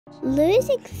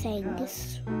losing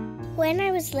things. When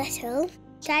I was little,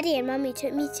 Daddy and Mummy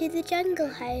took me to the jungle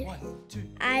house.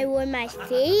 I wore my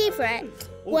favourite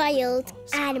wild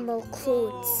animal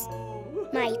clothes.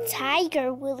 My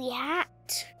tiger woolly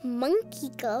hat, monkey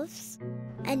gloves,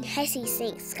 and hissy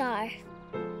snake scarf.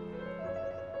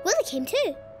 Wolly came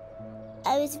too.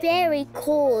 I was very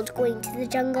cold going to the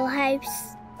jungle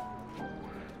house.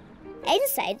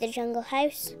 Inside the jungle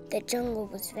house, the jungle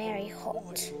was very hot. Oh,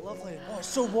 it's lovely. Oh, it's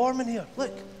so warm in here.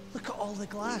 Look at all the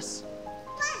glass.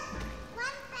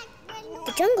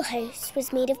 The jungle house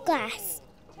was made of glass.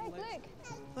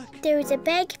 Look. There was a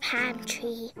big palm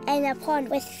tree and a pond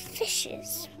with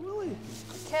fishes. Really?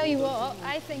 Tell you what,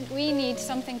 I think we need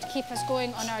something to keep us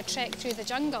going on our trek through the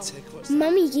jungle.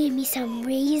 Mummy gave me some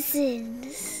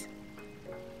raisins.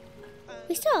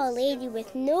 We saw a lady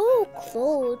with no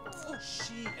clothes. Oh,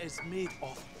 she is made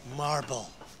of marble.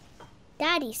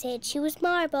 Daddy said she was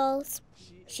marbles.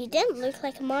 She didn't look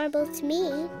like a marble to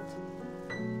me.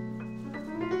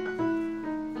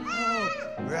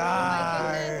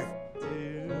 Rawr.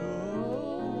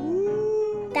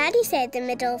 Daddy said the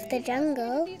middle of the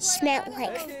jungle smelled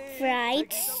like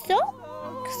fried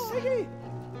socks.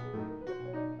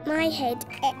 My head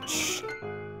itched.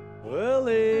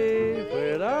 Wolly,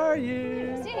 where are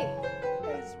you?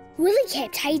 Wolly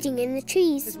kept hiding in the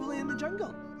trees. Is Wolly in the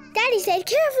jungle? Daddy said,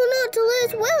 careful not to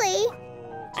lose Wolly.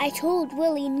 I told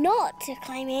Wolly not to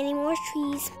climb any more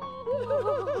trees.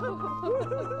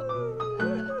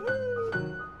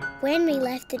 When we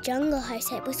left the jungle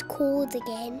house, it was cold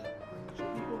again.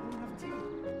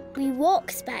 We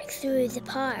walked back through the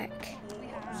park.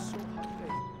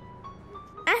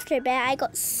 After a bit, I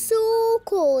got so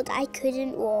cold I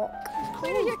couldn't walk.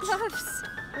 Where are your gloves?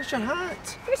 Where's your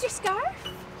hat? Where's your scarf?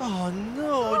 Oh,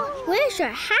 no. Where's your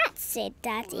hat? Said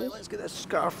Daddy. Let's get this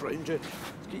scarf round you.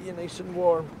 Let's get you nice and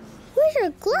warm. Where's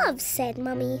your gloves? Said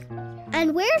Mummy.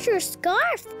 And where's your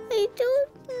scarf? I don't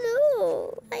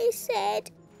know, I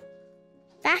said.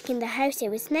 Back in the house, it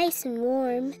was nice and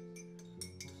warm.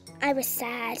 I was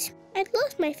sad. I'd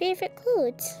lost my favourite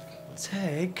clothes.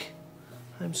 Tig,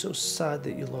 I'm so sad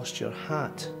that you lost your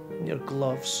hat and your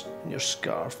gloves and your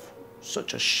scarf.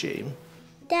 Such a shame.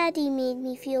 Daddy made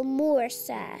me feel more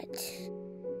sad.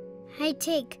 Hey,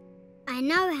 Tig, I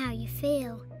know how you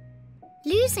feel.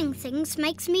 Losing things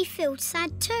makes me feel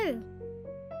sad too.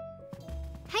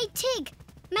 Hey, Tig,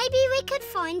 maybe we could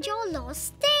find your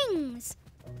lost things.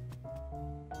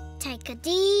 Take a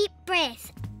deep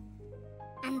breath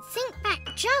and think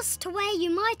back just to where you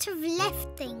might have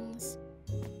left things.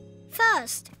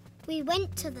 First, we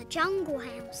went to the jungle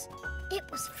house. It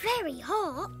was very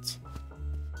hot.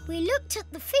 We looked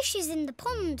at the fishes in the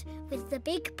pond with the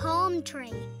big palm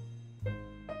tree.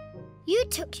 You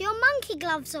took your monkey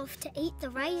gloves off to eat the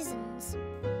raisins.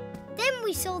 Then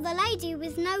we saw the lady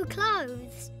with no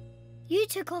clothes. You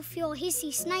took off your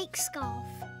hissy snake scarf.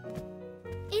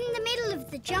 In the middle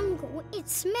of the jungle, it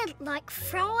smelled like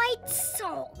fried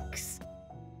socks.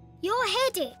 Your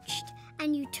head itched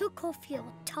and you took off your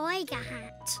tiger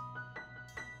hat.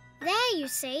 There, you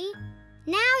see.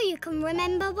 Now you can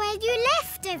remember where you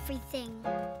left everything.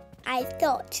 I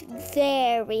thought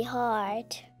very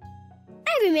hard.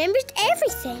 I remembered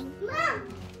everything. Mum,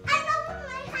 I know where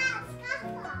my hat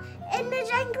scarf in the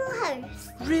jungle house.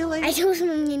 Really? I told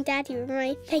Mummy and Daddy where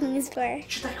my things were.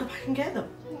 Should I go back and get them?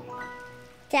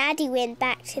 Daddy went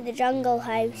back to the jungle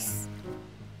house.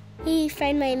 He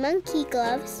found my monkey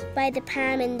gloves by the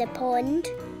palm in the pond,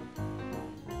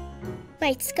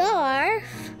 my scarf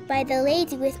by the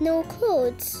lady with no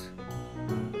clothes,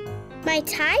 my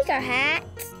tiger hat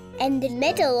in the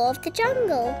middle of the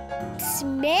jungle.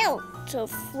 Smelt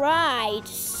of fried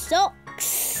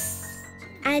socks.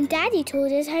 And Daddy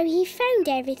told us how he found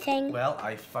everything. Well,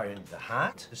 I found the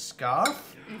hat, the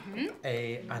scarf,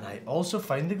 and I also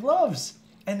found the gloves.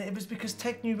 And it was because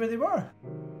Tig knew where they were.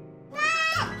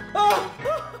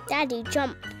 Daddy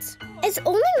jumped. It's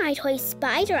only my toy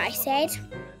spider, I said.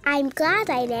 I'm glad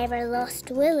I never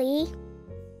lost Wolly.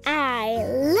 I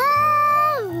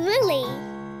love Wolly.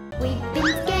 We've been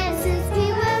scared since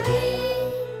we were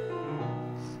wee.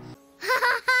 Ha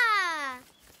ha ha!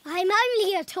 I'm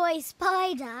only a toy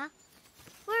spider.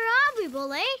 Where are we,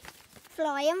 Wolly?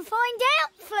 Fly and find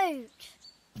out flute.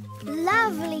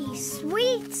 Lovely,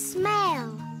 sweet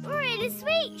smell. We're in a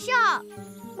sweet shop.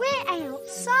 We're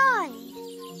outside.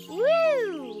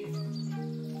 Woo!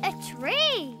 A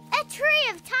tree. A tree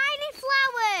of tiny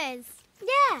flowers.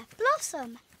 Yeah,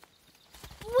 blossom.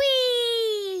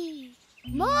 Whee!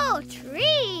 More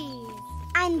trees.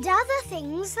 And other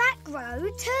things that grow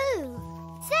too.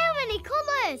 So many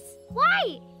colours.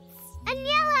 Whites and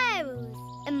yellows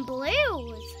and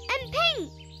blues and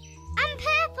pink and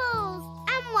purples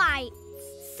and whites.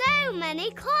 So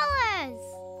many colours.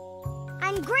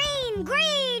 And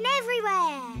green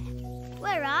everywhere.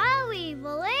 Where are we,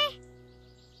 Wolly?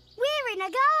 We're in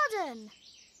a garden.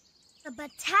 A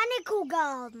botanical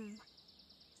garden.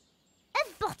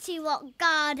 A bottywot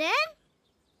garden?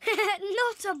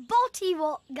 Not a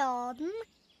bottywot garden.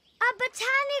 A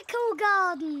botanical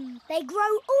garden. They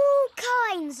grow all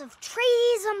kinds of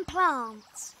trees and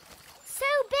plants. So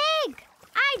big,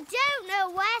 I don't know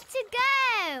where to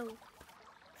go.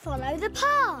 Follow the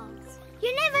paths.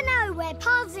 You never know where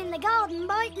paths in the garden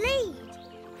might lead.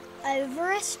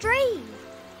 Over a stream,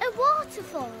 a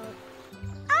waterfall,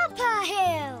 up a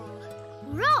hill,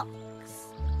 rocks.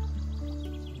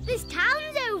 There's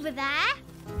towns over there.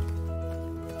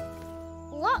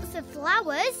 Lots of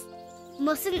flowers.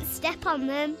 Mustn't step on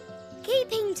them.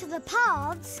 Keeping to the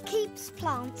paths keeps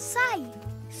plants safe.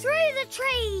 Through the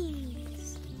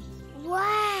trees.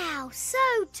 Wow, so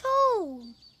tall.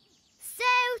 So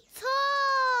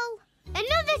tall.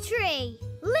 Another tree.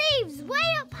 Leaves way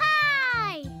up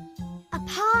high. A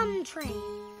palm tree.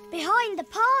 Behind the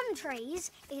palm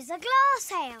trees is a glass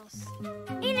house.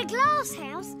 In a glass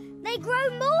house, they grow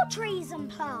more trees and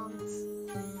plants.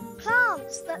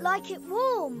 Plants that like it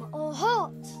warm or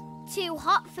hot. Too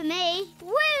hot for me.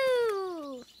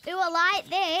 Woo! Do I like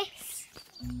this?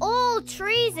 All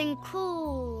trees and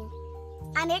cool.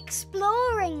 An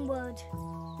exploring wood.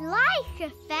 Like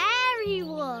a fairy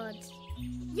would.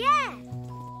 Yeah.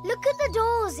 Look at the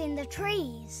doors in the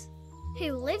trees.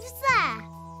 Who lives there?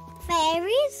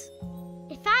 Fairies?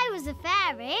 If I was a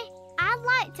fairy, I'd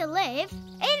like to live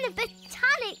in the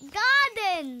botanic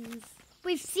gardens.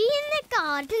 We've seen the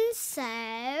gardens, so...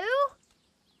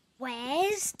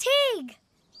 Where's Tig?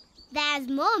 There's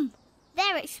Mum.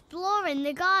 They're exploring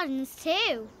the gardens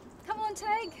too. Come on,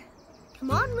 Tig.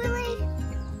 Come on, Wolly.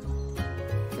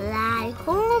 Fly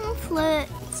home, Flirt.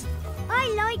 I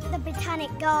like the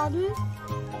botanic garden.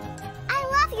 I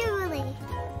love you, Wolly.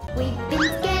 We've been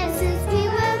together since we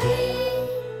were wee.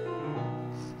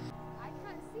 I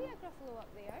can't see a gruffalo up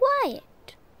there.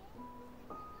 Quiet.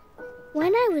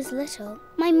 When I was little,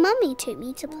 my mummy took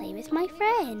me to play with my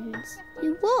friends.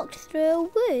 We walked through a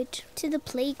wood to the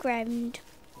playground.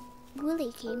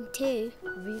 Wolly came too.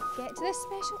 We get to this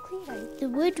special clearing. The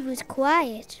wood was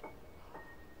quiet.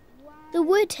 The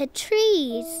wood had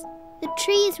trees. The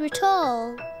trees were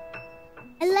tall.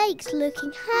 I liked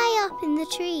looking high up in the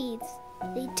trees.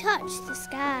 They touched the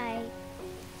sky.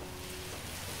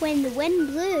 When the wind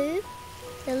blew,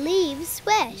 the leaves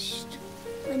swished.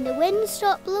 When the wind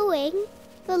stopped blowing,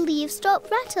 the leaves stopped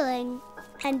rattling,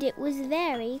 and it was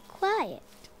very quiet.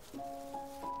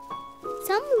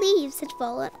 Some leaves had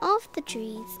fallen off the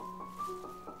trees.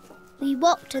 We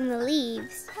walked on the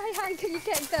leaves. How can you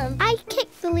kick them? I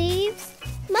kicked the leaves.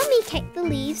 Mummy kicked the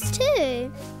leaves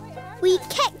too. We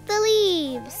kicked the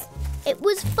leaves. It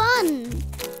was fun.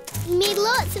 We made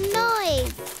lots of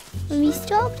noise. When we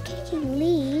stopped kicking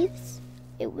leaves,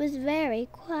 it was very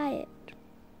quiet.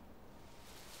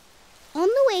 On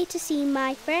the way to see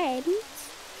my friends,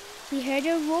 we heard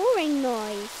a roaring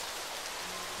noise.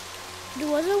 It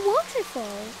was a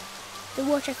waterfall. The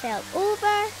water fell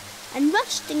over and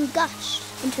rushed and gushed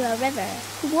into a river.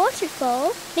 The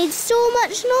waterfall made so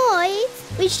much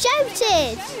noise, we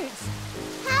shouted.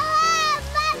 Hello,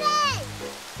 Mummy!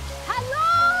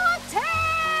 Hello,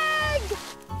 Tig!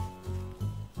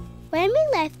 When we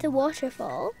left the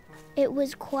waterfall, it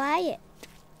was quiet.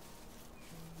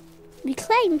 We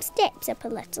climbed steps up a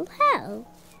little hill.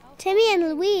 Timmy and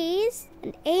Louise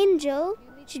and Angel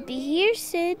should be here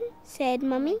soon, said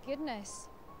Mummy. Goodness.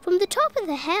 From the top of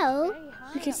the hill,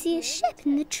 we could see a ship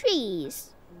in the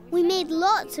trees. We made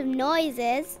lots of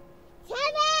noises.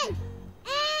 Timmy!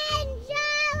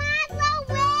 Angel and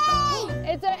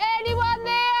Louise! Is there anyone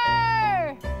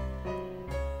there?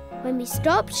 When we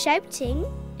stopped shouting,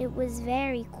 it was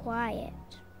very quiet.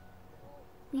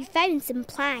 We found some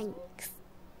planks.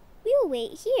 We'll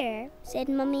wait here, said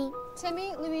Mummy.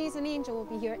 Timmy, Louise and Angel will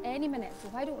be here any minute, so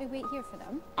why don't we wait here for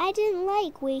them? I didn't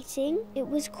like waiting. It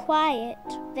was quiet,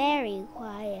 very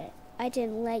quiet. I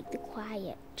didn't like the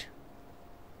quiet.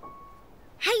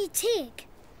 Hey, Tig,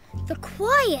 the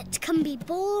quiet can be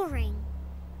boring,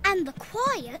 and the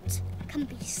quiet can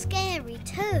be scary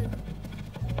too.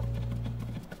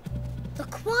 The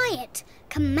quiet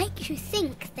can make you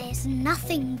think there's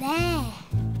nothing there.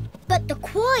 But the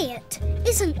quiet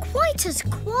isn't quite as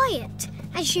quiet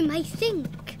as you may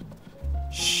think.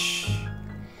 Shh,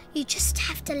 you just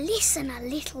have to listen a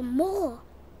little more.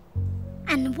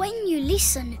 And when you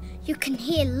listen, you can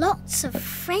hear lots of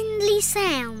friendly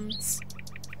sounds.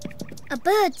 A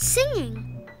bird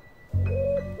singing,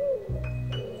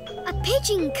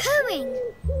 pigeon cooing.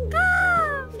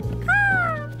 Caw,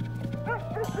 caw.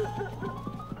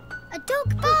 A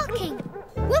dog barking.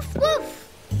 Woof, woof.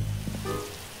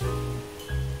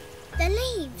 The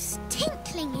leaves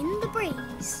tinkling in the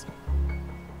breeze.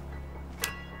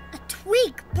 A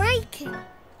twig breaking.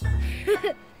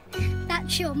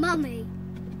 That's your mummy.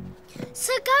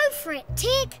 So go for it,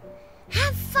 Tig.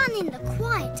 Have fun in the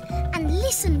quiet and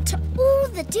listen to all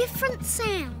the different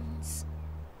sounds.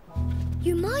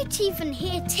 You might even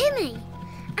hear Timmy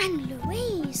and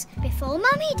Louise before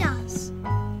Mummy does.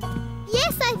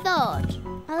 Yes, I thought.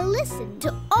 I'll listen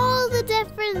to all the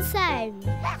different sounds.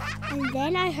 And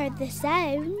then I heard the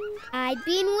sound I'd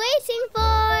been waiting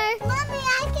for. Mummy,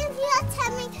 I can hear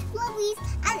Timmy, Louise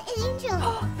and Angel.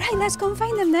 Oh, right, let's go and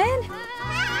find them then.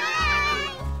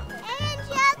 Hi!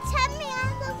 Angel, Timmy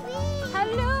and Louise.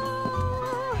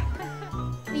 Hello!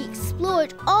 We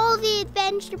explored all the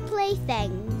adventure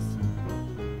playthings.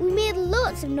 We made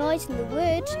lots of noise in the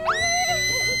wood.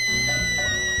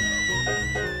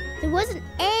 There wasn't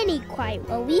any quiet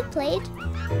while we played.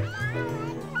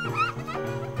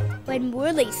 When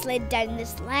Wolly slid down the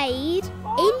slide,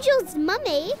 Angel's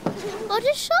mummy got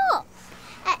a shock.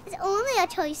 It's only a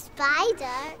toy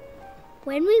spider.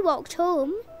 When we walked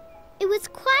home, it was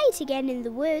quiet again in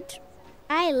the wood.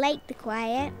 I like the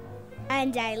quiet,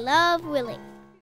 and I love Wolly.